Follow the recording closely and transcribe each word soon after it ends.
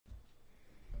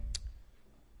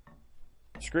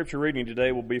Scripture reading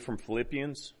today will be from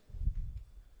Philippians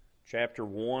chapter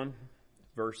 1,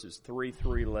 verses 3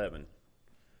 through 11.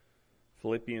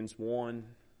 Philippians 1,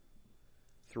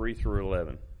 3 through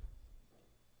 11.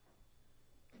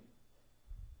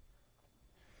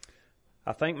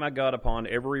 I thank my God upon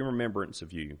every remembrance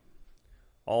of you,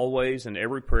 always in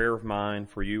every prayer of mine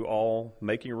for you all,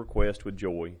 making request with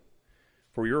joy,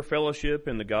 for your fellowship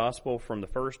in the gospel from the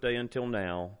first day until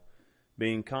now,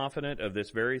 being confident of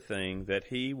this very thing, that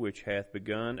he which hath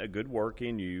begun a good work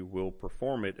in you will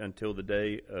perform it until the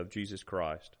day of Jesus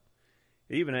Christ.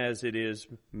 Even as it is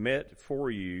met for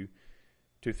you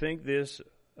to think this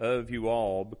of you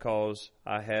all, because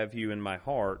I have you in my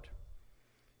heart,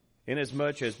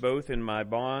 inasmuch as both in my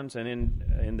bonds and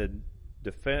in the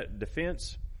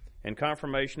defense and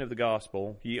confirmation of the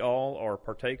gospel, ye all are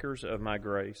partakers of my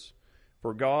grace.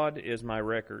 For God is my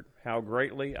record, how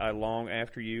greatly I long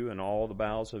after you in all the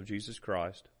bowels of Jesus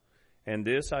Christ. And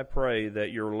this I pray,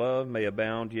 that your love may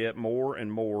abound yet more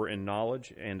and more in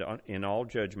knowledge and in all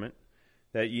judgment,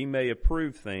 that ye may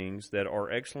approve things that are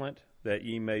excellent, that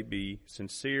ye may be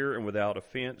sincere and without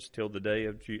offense till the day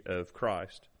of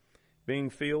Christ, being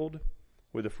filled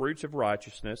with the fruits of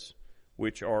righteousness,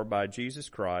 which are by Jesus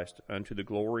Christ, unto the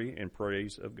glory and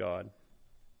praise of God.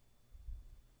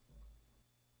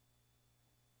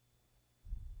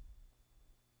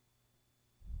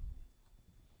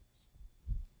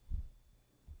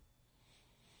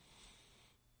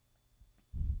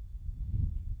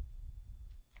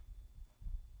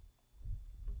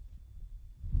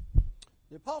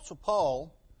 The Apostle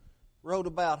Paul wrote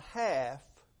about half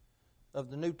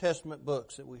of the New Testament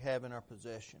books that we have in our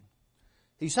possession.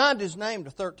 He signed his name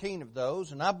to 13 of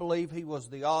those, and I believe he was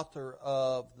the author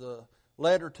of the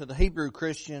letter to the Hebrew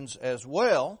Christians as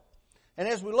well. And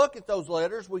as we look at those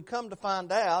letters, we come to find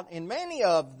out in many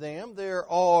of them there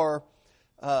are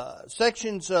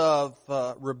sections of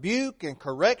rebuke and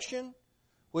correction,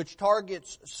 which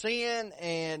targets sin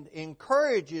and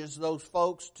encourages those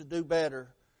folks to do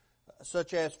better,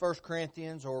 such as 1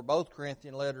 Corinthians, or both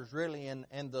Corinthian letters really,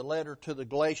 and the letter to the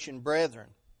Galatian brethren.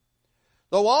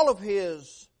 Though all of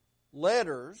his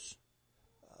letters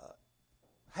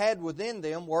had within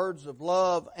them words of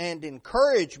love and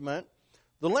encouragement,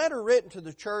 the letter written to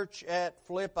the church at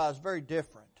Philippi is very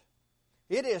different.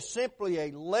 It is simply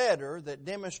a letter that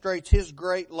demonstrates his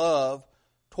great love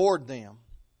toward them.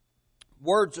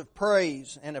 Words of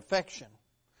praise and affection.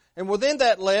 And within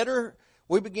that letter,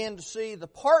 we begin to see the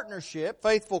partnership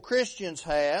faithful Christians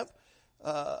have,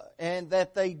 and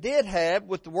that they did have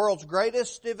with the world's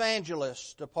greatest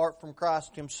evangelist apart from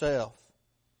Christ himself.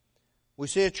 We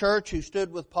see a church who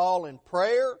stood with Paul in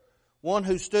prayer, one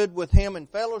who stood with him in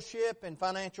fellowship and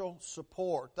financial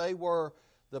support. They were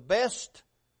the best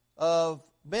of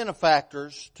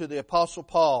benefactors to the Apostle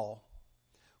Paul,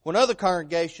 when other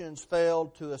congregations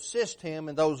failed to assist him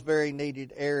in those very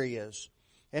needed areas.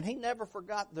 And he never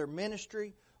forgot their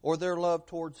ministry or their love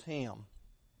towards him.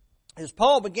 As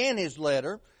Paul began his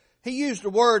letter, he used a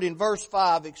word in verse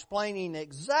 5 explaining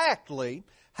exactly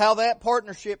how that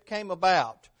partnership came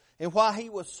about and why he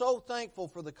was so thankful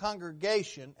for the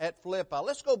congregation at Philippi.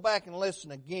 Let's go back and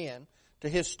listen again to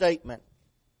his statement.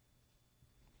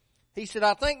 He said,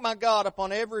 I thank my God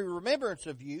upon every remembrance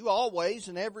of you, always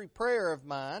in every prayer of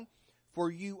mine, for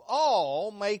you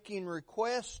all making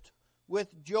request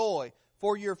with joy,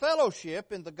 for your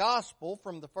fellowship in the gospel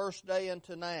from the first day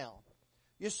unto now.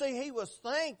 You see, he was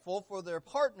thankful for their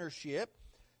partnership.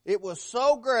 It was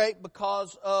so great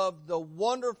because of the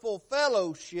wonderful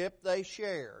fellowship they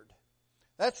shared.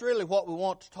 That's really what we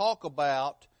want to talk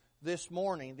about this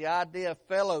morning, the idea of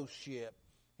fellowship.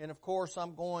 And of course,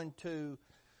 I'm going to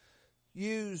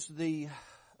use the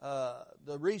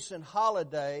recent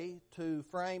holiday to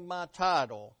frame my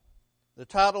title. The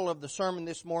title of the sermon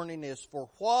this morning is, For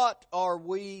What Are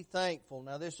We Thankful?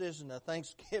 Now, this isn't a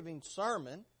Thanksgiving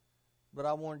sermon, but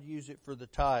I wanted to use it for the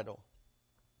title.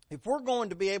 If we're going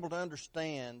to be able to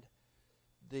understand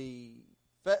the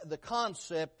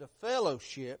concept of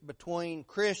fellowship between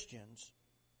Christians,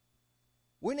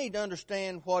 we need to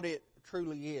understand what it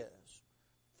truly is.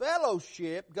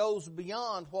 Fellowship goes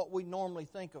beyond what we normally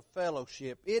think of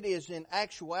fellowship. It is in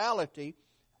actuality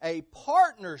a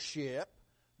partnership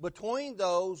between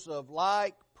those of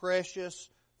like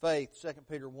precious faith, 2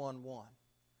 Peter 1:1.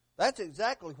 That's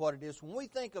exactly what it is. When we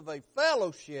think of a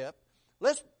fellowship,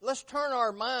 let's turn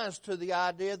our minds to the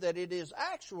idea that it is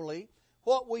actually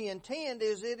what we intend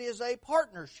is it is a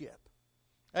partnership.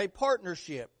 A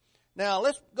partnership. Now,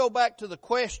 let's go back to the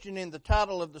question in the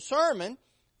title of the sermon.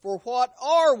 For what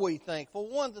are we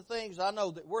thankful? One of the things I know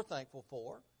that we're thankful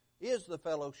for is the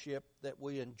fellowship that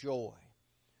we enjoy.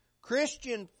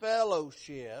 Christian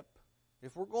fellowship,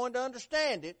 if we're going to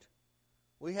understand it,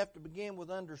 we have to begin with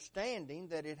understanding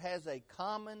that it has a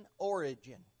common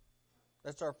origin.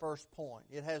 That's our first point.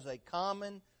 It has a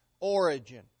common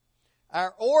origin.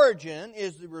 Our origin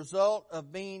is the result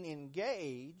of being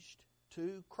engaged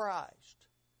to Christ.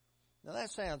 Now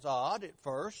that sounds odd at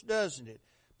first, doesn't it?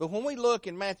 But when we look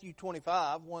in Matthew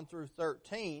 25, 1 through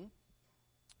 13,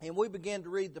 and we begin to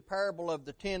read the parable of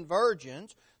the 10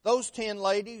 virgins, those 10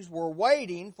 ladies were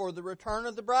waiting for the return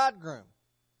of the bridegroom.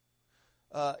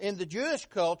 In the Jewish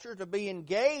culture, to be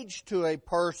engaged to a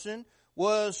person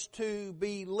was to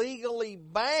be legally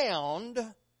bound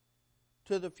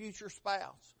to the future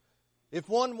spouse. If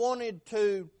one wanted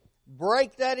to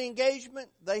break that engagement,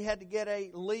 they had to get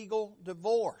a legal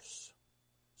divorce.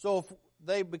 So if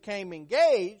they became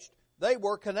engaged, they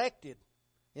were connected.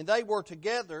 And they were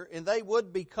together, and they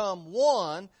would become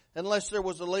one unless there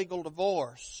was a legal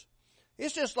divorce.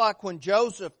 It's just like when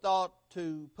Joseph thought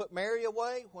to put Mary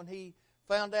away, when he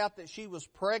found out that she was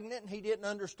pregnant and he didn't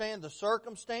understand the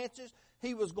circumstances.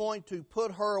 He was going to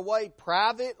put her away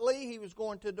privately. He was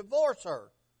going to divorce her.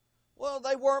 Well,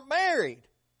 they weren't married.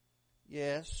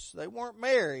 Yes, they weren't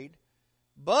married,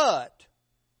 but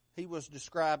he was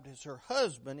described as her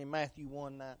husband in Matthew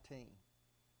 1:19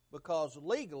 because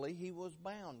legally he was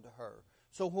bound to her.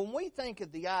 So when we think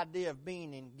of the idea of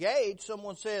being engaged,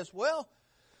 someone says, well,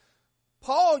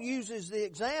 Paul uses the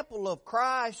example of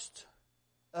Christ's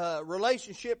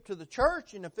relationship to the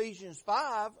church in Ephesians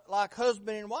 5 like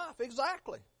husband and wife.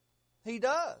 Exactly. He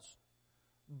does.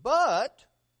 But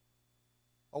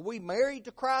are we married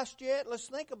to Christ yet? Let's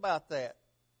think about that.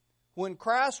 When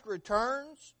Christ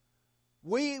returns,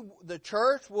 the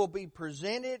church, will be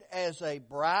presented as a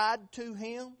bride to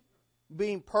Him,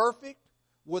 being perfect,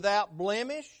 without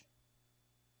blemish.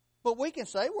 But we can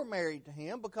say we're married to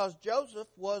Him because Joseph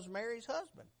was Mary's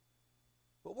husband.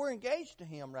 But we're engaged to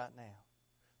Him right now.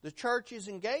 The church is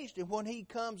engaged, and when He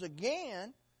comes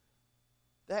again,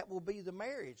 that will be the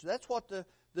marriage. That's what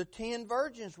the 10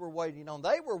 virgins were waiting on.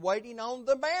 They were waiting on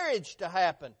the marriage to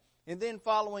happen. And then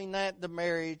following that, the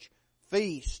marriage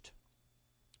feast.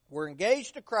 We're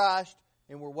engaged to Christ,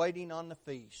 and we're waiting on the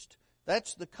feast.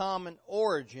 That's the common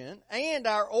origin. And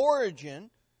our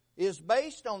origin is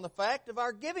based on the fact of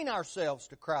our giving ourselves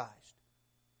to Christ.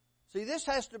 See, this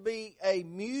has to be a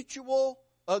mutual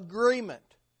agreement.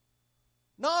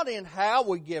 Not in how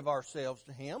we give ourselves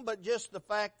to Him, but just the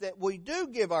fact that we do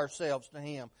give ourselves to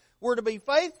Him. We're to be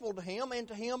faithful to Him and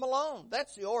to Him alone.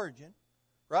 That's the origin,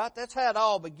 right? That's how it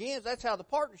all begins. That's how the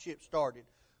partnership started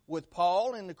with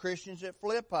Paul and the Christians at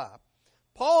Philippi.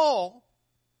 Paul,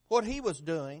 what he was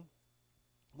doing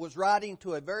was writing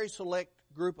to a very select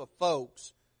group of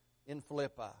folks in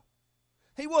Philippi.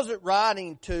 He wasn't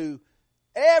writing to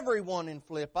everyone in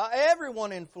Philippi.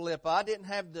 Everyone in Philippi didn't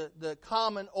have the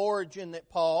common origin that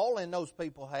Paul and those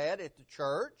people had at the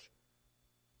church,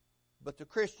 but the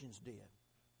Christians did.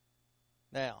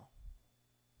 Now,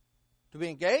 to be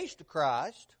engaged to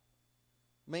Christ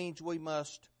means we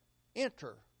must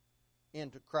enter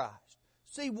into Christ.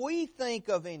 See, we think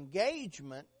of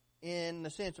engagement in the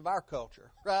sense of our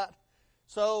culture, right?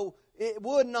 So it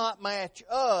would not match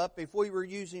up if we were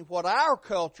using what our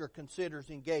culture considers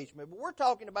engagement. But we're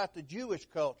talking about the Jewish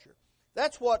culture.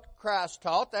 That's what Christ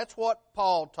taught. That's what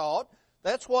Paul taught.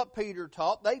 That's what Peter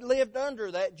taught. They lived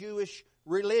under that Jewish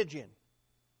religion.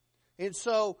 And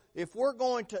so if we're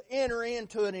going to enter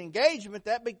into an engagement,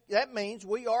 that means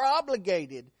we are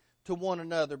obligated to one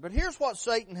another. But here's what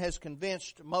Satan has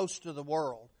convinced most of the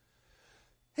world.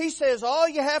 He says all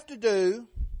you have to do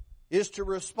is to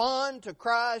respond to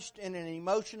Christ in an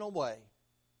emotional way.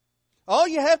 All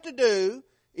you have to do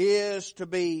is to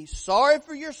be sorry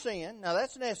for your sin. Now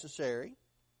that's necessary.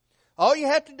 All you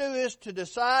have to do is to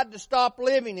decide to stop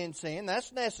living in sin.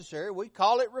 That's necessary. We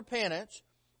call it repentance.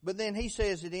 But then he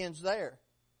says it ends there.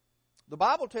 The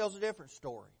Bible tells a different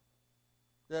story,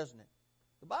 doesn't it?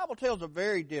 The Bible tells a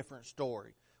very different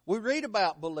story. We read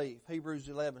about belief, Hebrews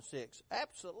 11:6.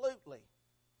 Absolutely.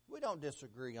 We don't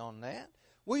disagree on that.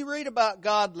 We read about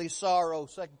godly sorrow,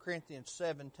 2 Corinthians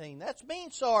 17. That's being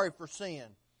sorry for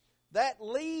sin. That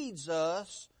leads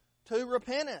us to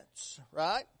repentance,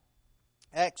 right?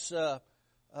 Acts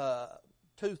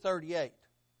 2:38.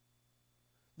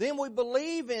 Then we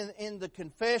believe in the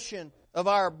confession of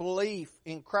our belief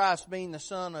in Christ being the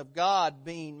Son of God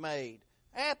being made.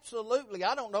 Absolutely.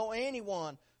 I don't know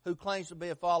anyone who claims to be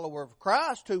a follower of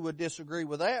Christ who would disagree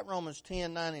with that, Romans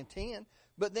 10:9 and 10.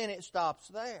 But then it stops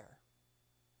there.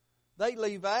 They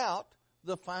leave out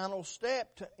the final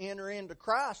step to enter into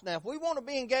Christ. Now, if we want to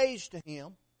be engaged to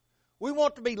Him, we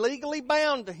want to be legally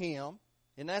bound to Him,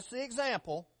 and that's the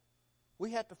example,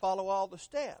 We have to follow all the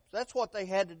steps. That's what they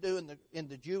had to do in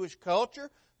the Jewish culture.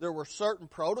 There were certain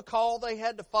protocol they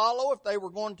had to follow if they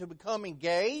were going to become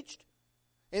engaged.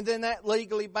 And then that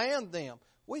legally bound them.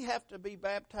 We have to be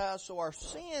baptized so our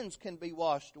sins can be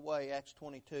washed away, Acts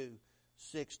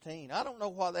 22:16. I don't know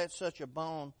why that's such a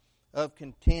bone of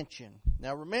contention.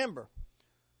 Now remember,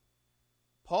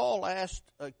 Paul asked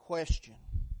a question.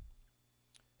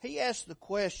 He asked the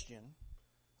question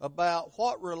about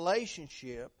what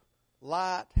relationship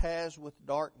light has with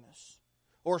darkness,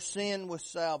 or sin with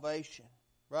salvation,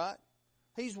 right?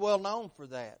 He's well known for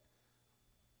that.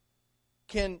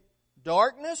 Can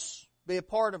darkness be a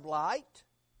part of light?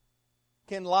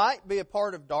 Can light be a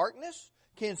part of darkness?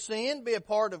 Can sin be a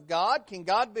part of God? Can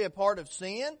God be a part of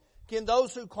sin? Can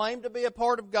those who claim to be a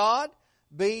part of God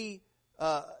be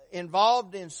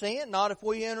involved in sin? Not if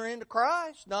we enter into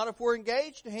Christ. Not if we're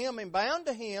engaged to Him and bound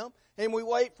to Him and we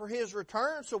wait for His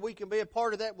return so we can be a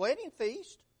part of that wedding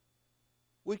feast.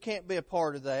 We can't be a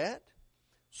part of that.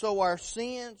 So our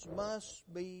sins must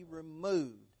be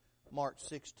removed. Mark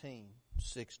 16:16.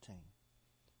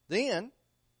 Then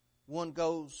one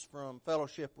goes from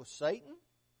fellowship with Satan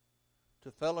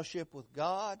to fellowship with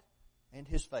God and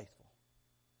His faithful.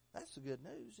 That's the good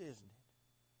news, isn't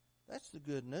it? That's the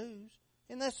good news.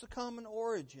 And that's the common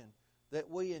origin that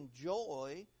we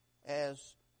enjoy as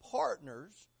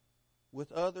partners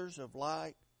with others of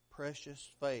like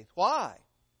precious faith. Why?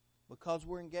 Because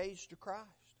we're engaged to Christ.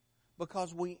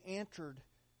 Because we entered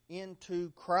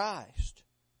into Christ.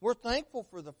 We're thankful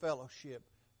for the fellowship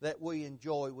that we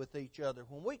enjoy with each other.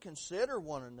 When we consider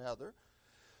one another,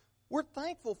 we're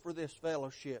thankful for this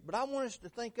fellowship. But I want us to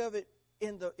think of it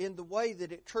in the way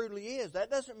that it truly is. That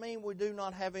doesn't mean we do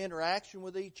not have interaction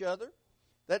with each other.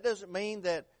 That doesn't mean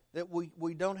that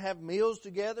we don't have meals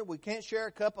together. We can't share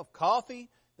a cup of coffee.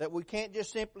 That we can't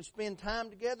just simply spend time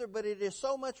together. But it is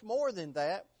so much more than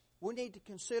that. We need to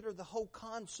consider the whole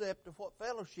concept of what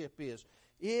fellowship is.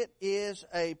 It is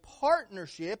a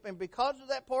partnership, and because of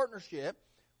that partnership,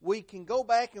 we can go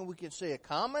back and we can see a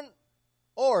common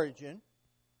origin,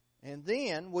 and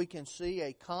then we can see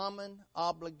a common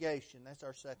obligation. That's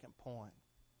our second point.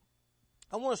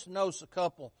 I want us to notice a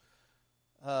couple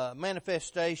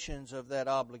manifestations of that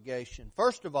obligation.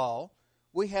 First of all,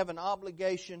 we have an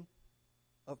obligation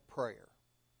of prayer.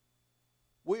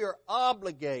 We are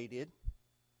obligated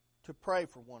to pray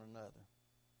for one another.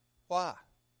 Why?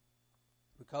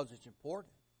 Because it's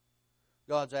important.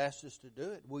 God's asked us to do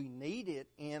it. We need it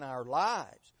in our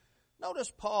lives.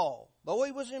 Notice Paul, though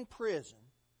he was in prison,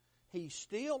 he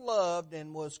still loved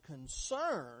and was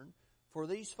concerned for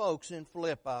these folks in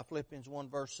Philippi, Philippians 1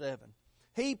 verse 7.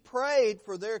 He prayed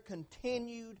for their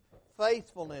continued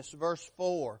faithfulness, verse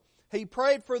 4. He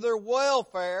prayed for their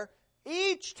welfare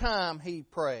each time he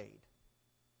prayed.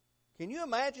 Can you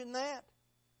imagine that?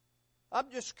 I'm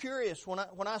just curious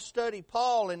when I study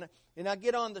Paul and I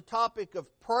get on the topic of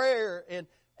prayer, and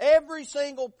every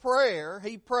single prayer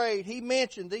he prayed, he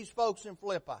mentioned these folks in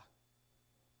Philippi.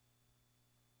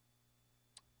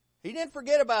 He didn't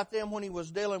forget about them when he was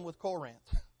dealing with Corinth,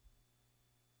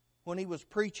 when he was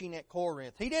preaching at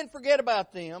Corinth. He didn't forget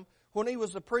about them when he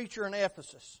was a preacher in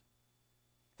Ephesus.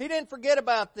 He didn't forget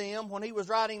about them when he was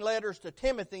writing letters to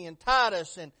Timothy and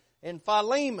Titus and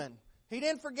Philemon. He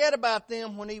didn't forget about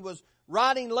them when he was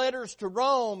writing letters to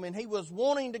Rome and he was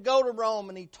wanting to go to Rome,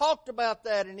 and he talked about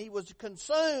that, and he was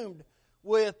consumed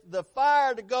with the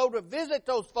fire to go to visit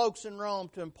those folks in Rome,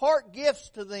 to impart gifts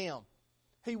to them.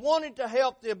 He wanted to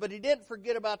help them, but he didn't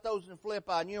forget about those in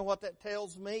Philippi. And you know what that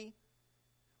tells me?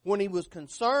 When he was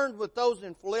concerned with those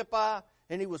in Philippi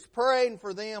and he was praying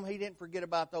for them, he didn't forget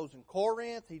about those in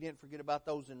Corinth. He didn't forget about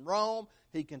those in Rome.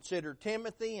 He considered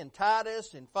Timothy and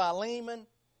Titus and Philemon.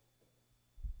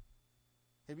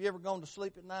 Have you ever gone to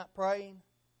sleep at night praying?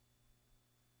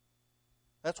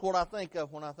 That's what I think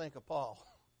of when I think of Paul.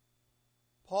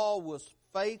 Paul was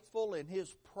faithful in his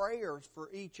prayers for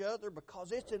each other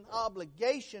because it's an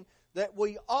obligation that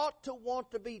we ought to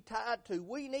want to be tied to.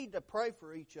 We need to pray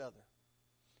for each other.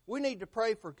 We need to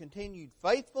pray for continued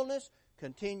faithfulness,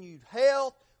 continued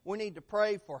health. We need to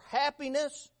pray for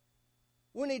happiness.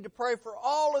 We need to pray for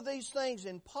all of these things.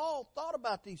 And Paul thought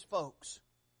about these folks.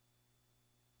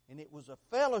 And it was a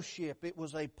fellowship. It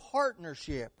was a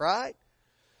partnership, right?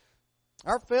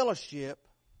 Our fellowship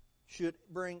should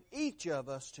bring each of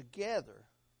us together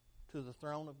to the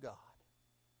throne of God.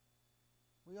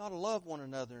 We ought to love one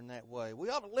another in that way. We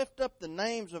ought to lift up the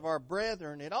names of our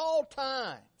brethren at all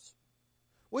times.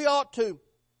 We ought to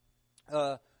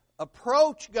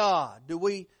approach God. Do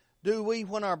we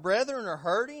when our brethren are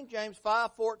hurting? James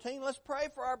 5:14. Let's pray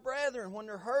for our brethren when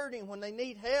they're hurting, when they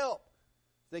need help.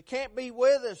 they can't be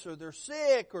with us, or they're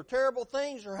sick, or terrible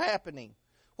things are happening?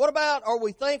 What about, are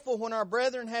we thankful when our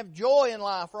brethren have joy in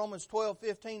life? Romans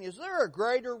 12:15. Is there a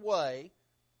greater way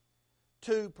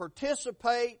to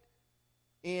participate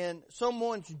in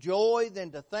someone's joy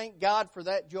than to thank God for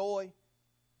that joy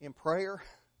in prayer?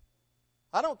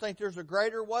 I don't think there's a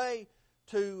greater way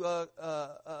to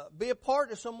be a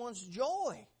part of someone's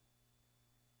joy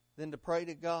than to pray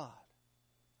to God.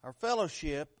 Our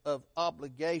fellowship of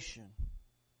obligation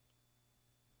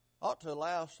ought to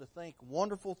allow us to think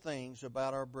wonderful things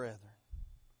about our brethren.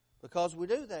 Because we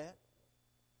do that,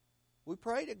 we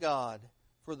pray to God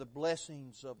for the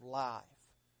blessings of life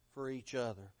for each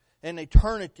other and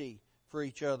eternity for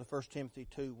each other, 1 Timothy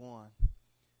 2:1.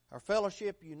 Our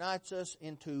fellowship unites us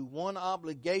into one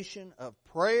obligation of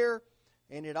prayer,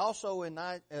 and it also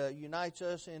unites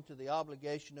us into the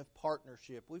obligation of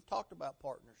partnership. We've talked about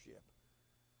partnership.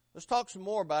 Let's talk some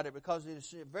more about it, because it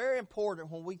is very important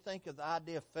when we think of the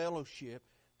idea of fellowship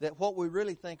that what we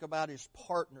really think about is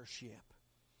partnership.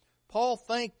 Paul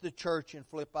thanked the church in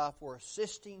Philippi for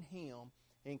assisting him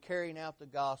in carrying out the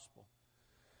gospel.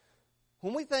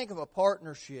 When we think of a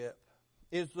partnership,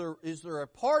 is there a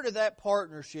part of that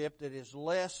partnership that is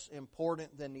less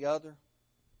important than the other?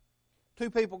 Two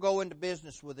people go into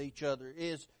business with each other.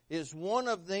 Is one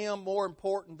of them more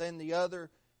important than the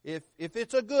other? If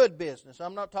it's a good business,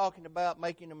 I'm not talking about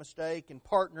making a mistake and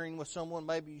partnering with someone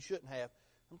maybe you shouldn't have.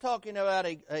 I'm talking about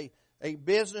a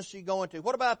business you go into.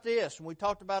 What about this? And we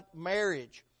talked about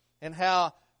marriage and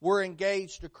how we're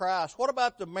engaged to Christ. What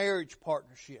about the marriage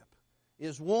partnership?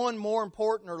 Is one more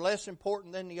important or less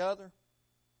important than the other?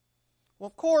 Well,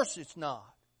 of course it's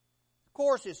not. Of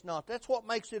course it's not. That's what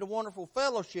makes it a wonderful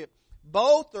fellowship.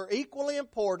 Both are equally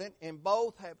important, and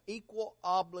both have equal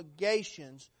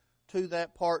obligations to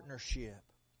that partnership.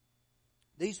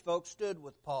 These folks stood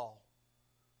with Paul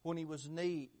when he was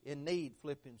in need,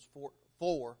 Philippians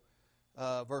 4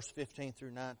 verse 15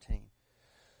 through 19.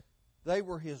 They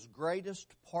were his greatest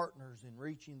partners in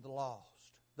reaching the lost.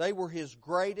 They were his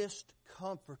greatest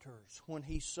comforters when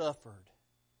he suffered.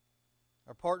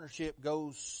 Our partnership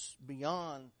goes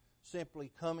beyond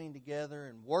simply coming together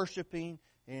and worshiping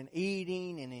and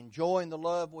eating and enjoying the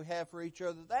love we have for each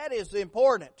other. That is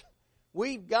important.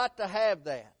 We've got to have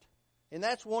that. And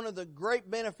that's one of the great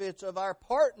benefits of our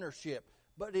partnership.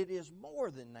 But it is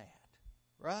more than that,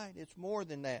 right? It's more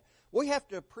than that. We have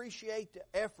to appreciate the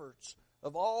efforts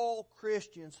of all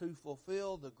Christians who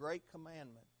fulfill the great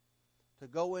commandment to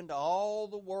go into all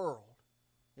the world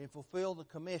and fulfill the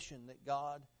commission that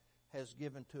God has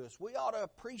given to us. We ought to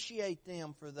appreciate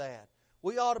them for that.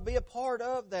 We ought to be a part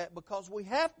of that, because we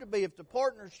have to be if the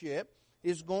partnership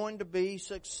is going to be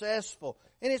successful.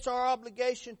 And it's our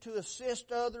obligation to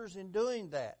assist others in doing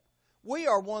that. We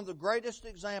are one of the greatest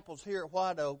examples here at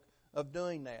White Oak of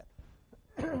doing that.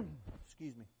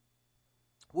 Excuse me.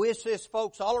 We assist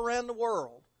folks all around the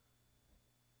world,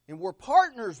 and we're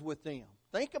partners with them.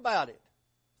 Think about it.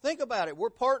 Think about it. We're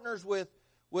partners with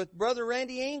Brother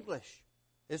Randy English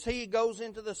as he goes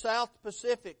into the South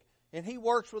Pacific and he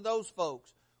works with those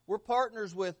folks. We're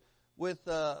partners with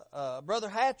Brother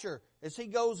Hatcher as he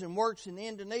goes and works in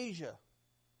Indonesia.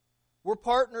 We're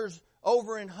partners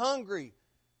over in Hungary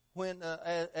when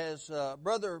as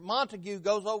Brother Montague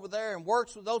goes over there and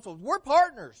works with those folks. We're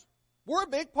partners. We're a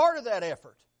big part of that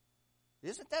effort.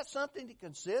 Isn't that something to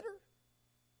consider?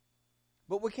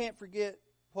 But we can't forget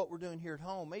what we're doing here at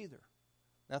home either.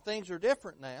 Now things are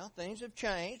different now. Things have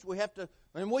changed. We have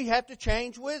to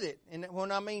change with it. And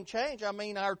when I mean change, I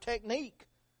mean our technique.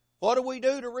 What do we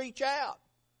do to reach out?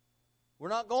 We're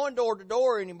not going door to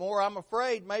door anymore. I'm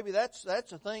afraid maybe that's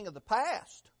a thing of the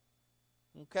past.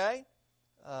 Okay?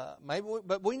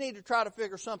 But we need to try to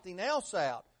figure something else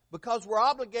out, because we're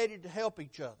obligated to help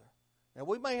each other. Now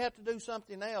we may have to do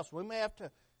something else. We may have to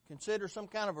consider some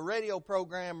kind of a radio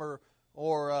program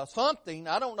or something.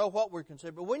 I don't know what we're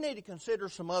considering, but we need to consider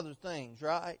some other things,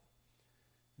 right?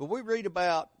 But we read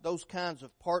about those kinds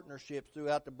of partnerships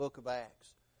throughout the book of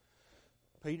Acts.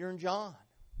 Peter and John,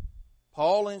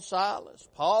 Paul and Silas,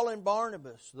 Paul and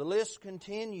Barnabas. The list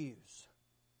continues.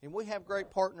 And we have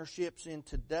great partnerships in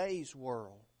today's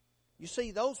world. You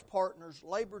see, those partners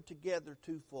labor together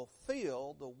to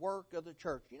fulfill the work of the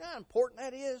church. You know how important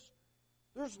that is?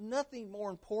 There's nothing more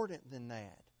important than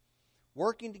that.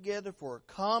 Working together for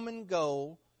a common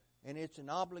goal, and it's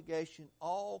an obligation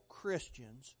all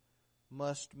Christians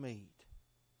must meet.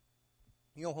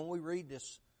 You know, when we read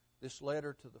this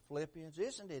letter to the Philippians,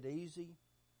 isn't it easy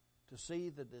to see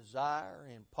the desire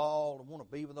in Paul to want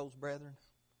to be with those brethren,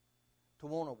 to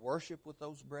want to worship with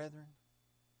those brethren,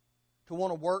 to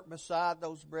want to work beside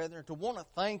those brethren, to want to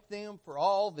thank them for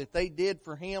all that they did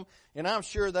for Him. And I'm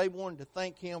sure they wanted to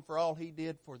thank Him for all He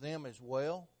did for them as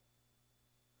well.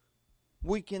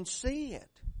 We can see it.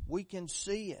 We can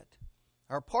see it.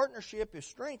 Our partnership is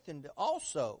strengthened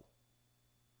also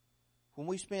when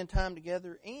we spend time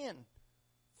together in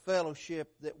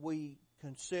fellowship that we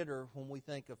consider when we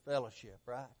think of fellowship,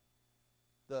 right?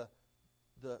 The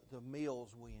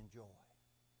meals we enjoy.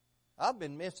 I've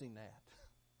been missing that.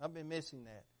 I've been missing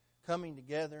that. Coming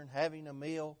together and having a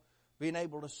meal, being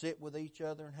able to sit with each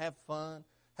other and have fun.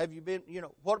 Have you been,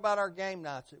 what about our game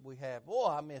nights that we have? Boy,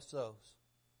 I miss those.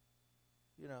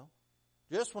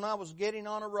 Just when I was getting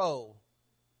on a roll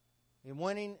and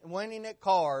winning at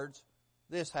cards,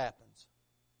 this happens.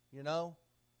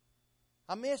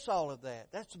 I miss all of that.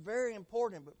 That's very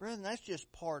important, but brethren, that's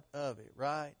just part of it,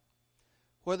 right?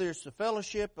 Whether it's the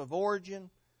fellowship of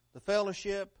origin, the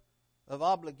fellowship of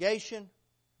obligation,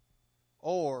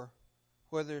 or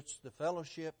whether it's the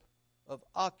fellowship of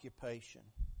occupation.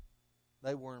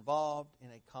 They were involved in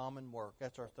a common work.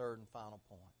 That's our third and final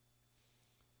point.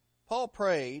 Paul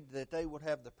prayed that they would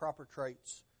have the proper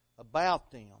traits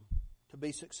about them to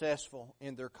be successful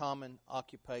in their common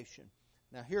occupation.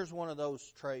 Now, here's one of those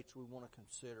traits we want to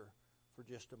consider for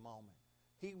just a moment.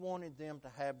 He wanted them to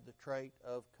have the trait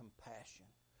of compassion.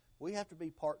 We have to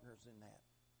be partners in that.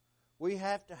 We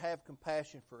have to have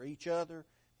compassion for each other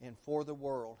and for the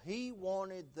world. He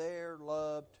wanted their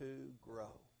love to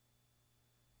grow.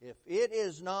 If it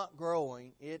is not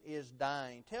growing, it is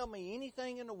dying. Tell me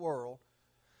anything in the world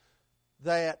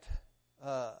that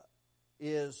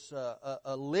is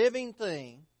a living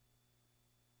thing,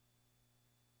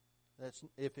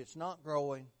 if it's not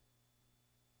growing,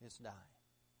 it's dying.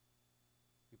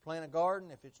 You plant a garden,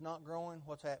 if it's not growing,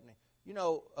 what's happening?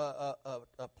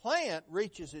 A plant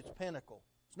reaches its pinnacle.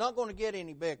 It's not going to get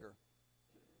any bigger.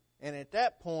 And at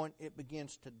that point, it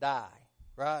begins to die,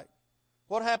 right?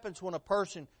 What happens when a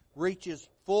person reaches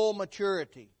full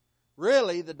maturity?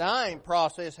 Really, the dying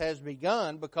process has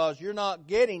begun because you're not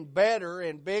getting better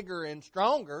and bigger and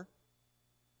stronger.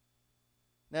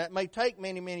 Now, it may take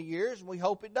many, many years, and we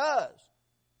hope it does.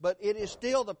 But it is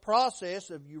still the process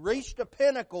of you reached a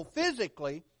pinnacle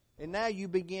physically, and now you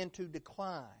begin to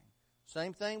decline.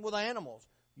 Same thing with animals.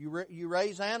 You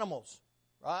raise animals,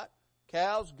 right?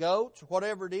 Cows, goats,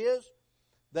 whatever it is,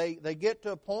 they get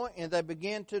to a point and they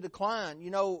begin to decline.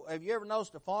 Have you ever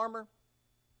noticed a farmer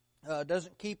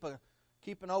doesn't keep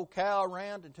an old cow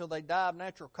around until they die of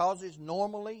natural causes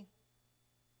normally,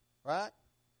 right?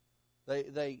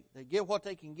 They get what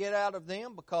they can get out of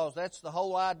them because that's the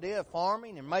whole idea of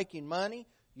farming and making money.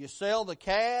 You sell the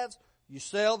calves, you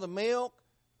sell the milk.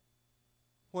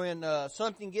 When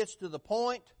something gets to the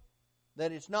point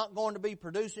that it's not going to be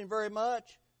producing very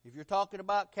much, if you're talking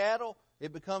about cattle,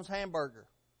 it becomes hamburger,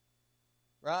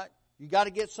 right? You got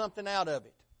to get something out of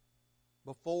it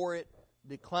before it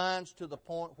declines to the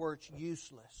point where it's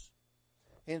useless.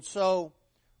 And so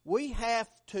we have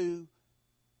to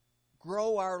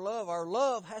grow our love. Our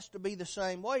love has to be the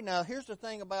same way. Now, here's the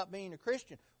thing about being a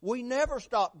Christian. We never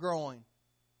stop growing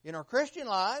in our Christian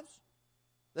lives.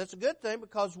 That's a good thing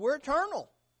because we're eternal.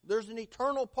 There's an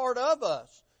eternal part of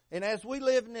us. And as we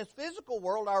live in this physical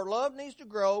world, our love needs to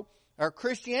grow. Our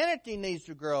Christianity needs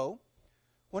to grow.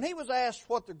 When he was asked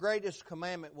what the greatest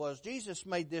commandment was, Jesus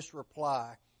made this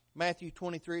reply. Matthew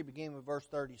 23, beginning with verse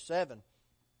 37.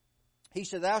 He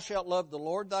said, "Thou shalt love the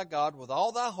Lord thy God with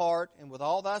all thy heart and with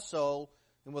all thy soul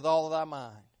and with all thy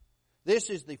mind. This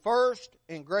is the first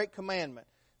and great commandment."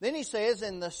 Then he says,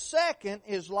 "And the second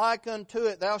is like unto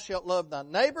it, thou shalt love thy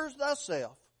neighbors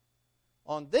thyself.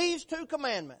 On these two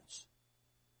commandments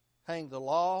hang the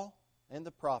law and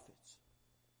the prophets."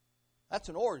 That's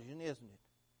an origin, isn't it?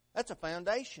 That's a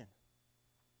foundation.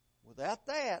 Without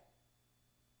that,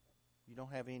 you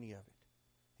don't have any of it.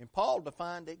 And Paul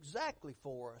defined exactly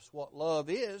for us what love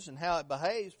is and how it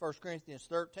behaves, 1 Corinthians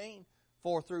 13,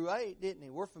 4 through 8, didn't he?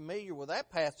 We're familiar with that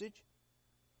passage.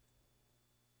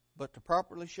 But to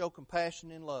properly show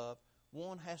compassion and love,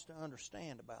 one has to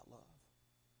understand about love.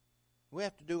 We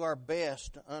have to do our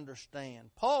best to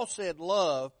understand. Paul said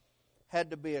love had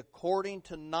to be according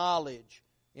to knowledge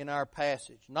in our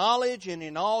passage. Knowledge and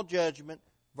in all judgment,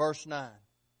 verse 9.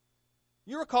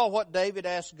 You recall what David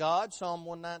asked God, Psalm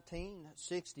 119,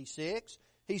 66.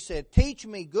 He said, "Teach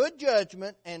me good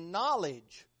judgment and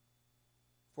knowledge,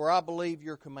 for I believe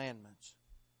your commandments."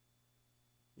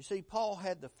 You see, Paul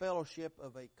had the fellowship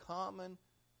of a common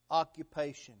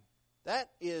occupation.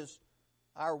 That is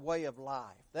our way of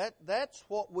life. That's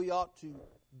what we ought to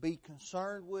be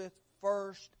concerned with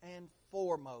first and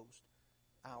foremost,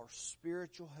 our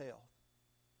spiritual health.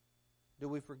 Do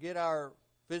we forget our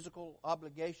physical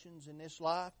obligations in this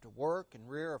life to work and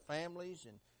rear our families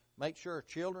and make sure our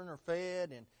children are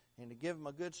fed and to give them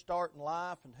a good start in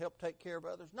life and help take care of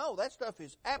others? No, that stuff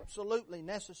is absolutely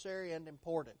necessary and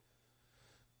important.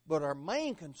 But our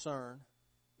main concern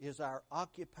is our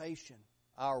occupation,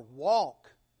 our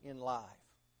walk in life.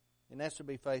 And that's to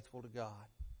be faithful to God.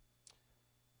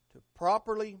 To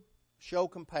properly show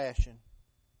compassion,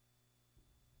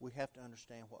 we have to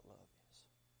understand what love is.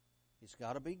 It's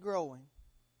got to be growing.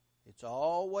 It's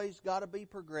always got to be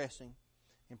progressing.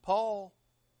 And Paul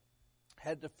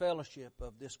had the fellowship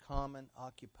of this common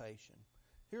occupation.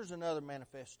 Here's another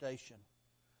manifestation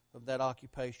of that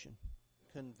occupation: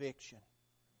 conviction.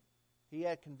 He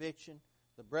had conviction.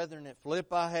 The brethren at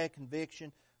Philippi had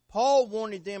conviction. Paul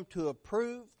wanted them to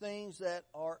approve things that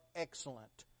are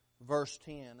excellent. Verse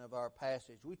 10 of our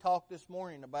passage. We talked this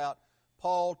morning about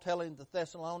Paul telling the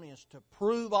Thessalonians to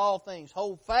prove all things,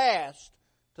 hold fast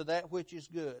to that which is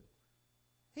good.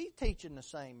 He's teaching the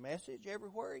same message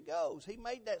everywhere he goes. He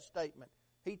made that statement.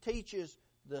 He teaches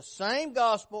the same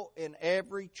gospel in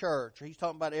every church. He's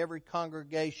talking about every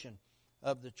congregation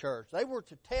of the church. They were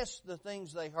to test the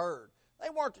things they heard. They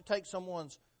weren't to take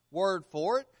someone's word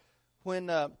for it.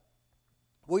 When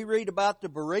we read about the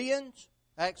Bereans,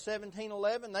 Acts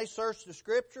 17:11, they searched the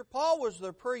Scripture. Paul was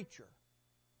their preacher.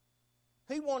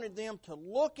 He wanted them to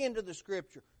look into the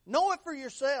Scripture. Know it for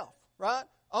yourself, right?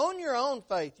 Own your own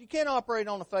faith. You can't operate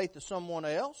on the faith of someone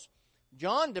else.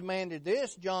 John demanded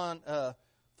this, John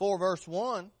 4 verse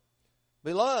 1.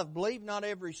 Beloved, believe not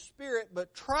every spirit,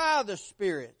 but try the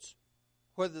spirits,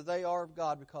 whether they are of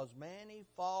God, because many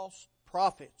false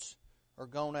prophets are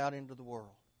gone out into the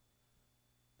world.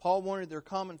 Paul wanted their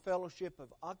common fellowship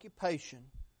of occupation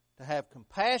to have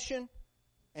compassion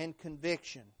and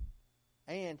conviction.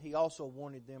 And he also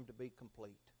wanted them to be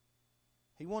complete.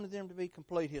 He wanted them to be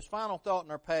complete. His final thought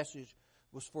in our passage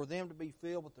was for them to be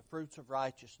filled with the fruits of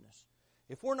righteousness.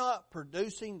 If we're not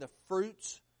producing the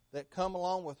fruits that come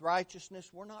along with righteousness,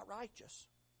 we're not righteous.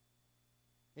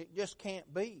 It just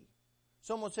can't be.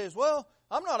 Someone says, well,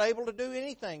 I'm not able to do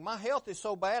anything. My health is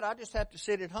so bad, I just have to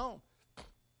sit at home.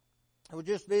 I was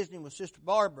just visiting with Sister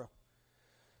Barbara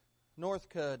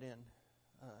Northcutt, and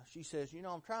she says,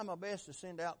 I'm trying my best to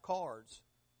send out cards,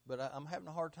 but I'm having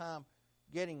a hard time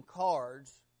getting cards.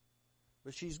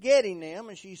 But she's getting them,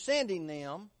 and she's sending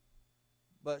them,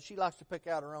 but she likes to pick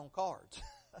out her own cards.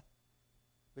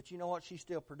 But you know what? She's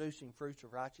still producing fruits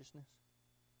of righteousness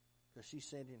because she's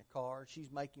sending a card. She's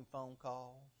making phone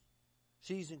calls.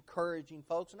 She's encouraging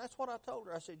folks, and that's what I told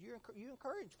her. I said, you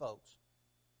encourage folks.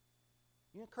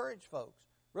 You encourage folks.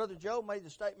 Brother Joe made the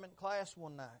statement in class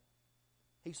one night.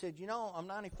 He said, I'm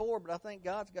 94, but I think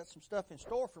God's got some stuff in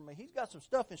store for me. He's got some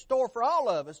stuff in store for all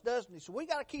of us, doesn't he? So we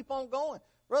got to keep on going.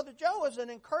 Brother Joe is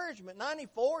an encouragement.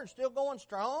 94 and still going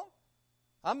strong.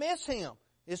 I miss him.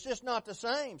 It's just not the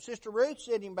same. Sister Ruth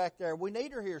sitting back there. We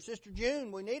need her here. Sister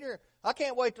June, we need her. I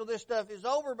can't wait till this stuff is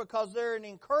over because they're an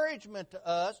encouragement to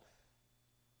us.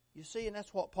 You see, and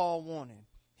that's what Paul wanted.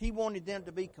 He wanted them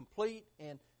to be complete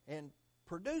and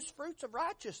produce fruits of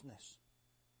righteousness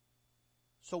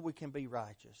so we can be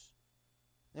righteous.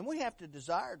 And we have to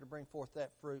desire to bring forth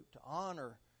that fruit to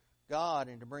honor God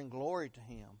and to bring glory to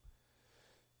Him.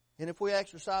 And if we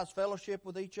exercise fellowship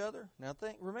with each other, now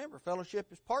remember, fellowship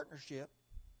is partnership,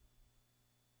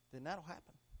 then that'll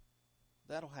happen.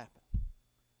 That'll happen.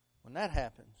 When that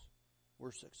happens,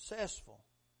 we're successful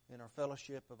in our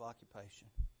fellowship of occupation.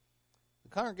 The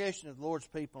congregation of the Lord's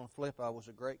people in Philippi was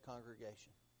a great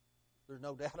congregation. There's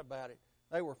no doubt about it.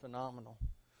 They were phenomenal.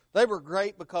 They were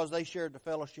great because they shared the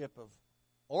fellowship of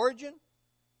origin,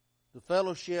 the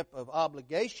fellowship of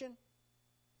obligation,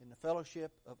 and the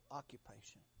fellowship of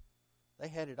occupation. They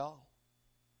had it all.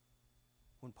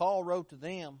 When Paul wrote to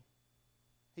them,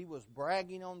 he was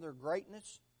bragging on their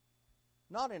greatness,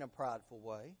 not in a prideful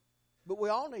way, but we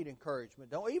all need encouragement,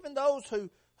 don't we? Even those who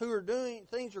are doing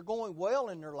things are going well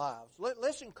in their lives.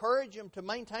 Let's encourage them to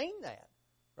maintain that,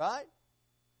 right?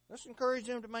 Let's encourage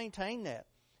them to maintain that.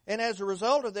 And as a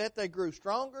result of that, they grew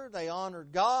stronger, they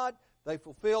honored God, they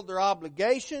fulfilled their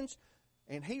obligations,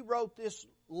 and he wrote this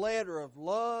letter of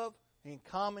love and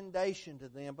commendation to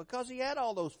them because he had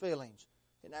all those feelings.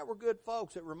 And they were good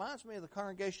folks. It reminds me of the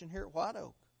congregation here at White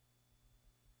Oak.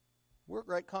 We're a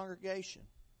great congregation.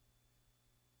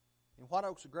 And White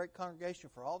Oak's a great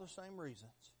congregation for all the same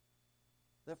reasons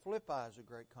that Philippi is a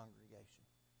great congregation.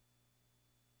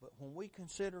 But when we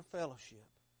consider fellowship,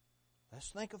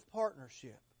 let's think of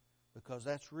partnership because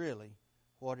that's really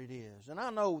what it is. And I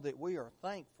know that we are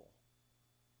thankful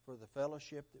for the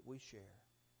fellowship that we share.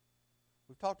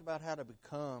 We've talked about how to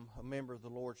become a member of the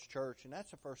Lord's church, and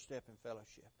that's the first step in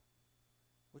fellowship.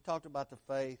 We talked about the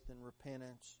faith and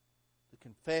repentance, the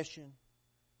confession,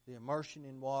 the immersion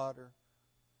in water,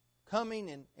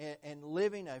 coming and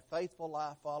living a faithful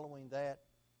life following that.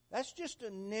 That's just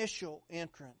initial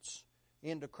entrance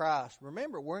into Christ.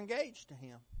 Remember, we're engaged to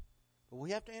Him, but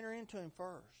we have to enter into Him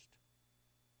first.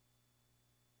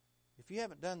 If you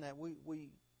haven't done that, we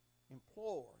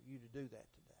implore you to do that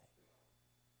today.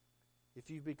 If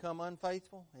you've become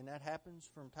unfaithful, and that happens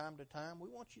from time to time, we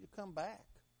want you to come back.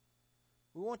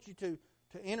 We want you to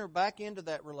enter back into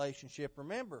that relationship.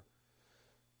 Remember,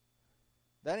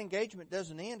 that engagement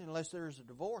doesn't end unless there is a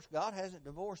divorce. God hasn't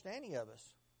divorced any of us.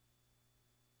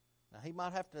 Now, He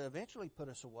might have to eventually put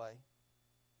us away,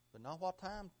 but not while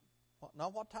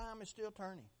time is still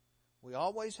turning. We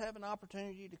always have an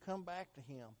opportunity to come back to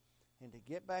Him and to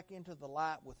get back into the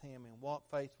light with Him and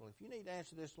walk faithfully. If you need to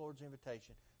answer this Lord's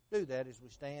invitation, do that as we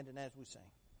stand and as we sing.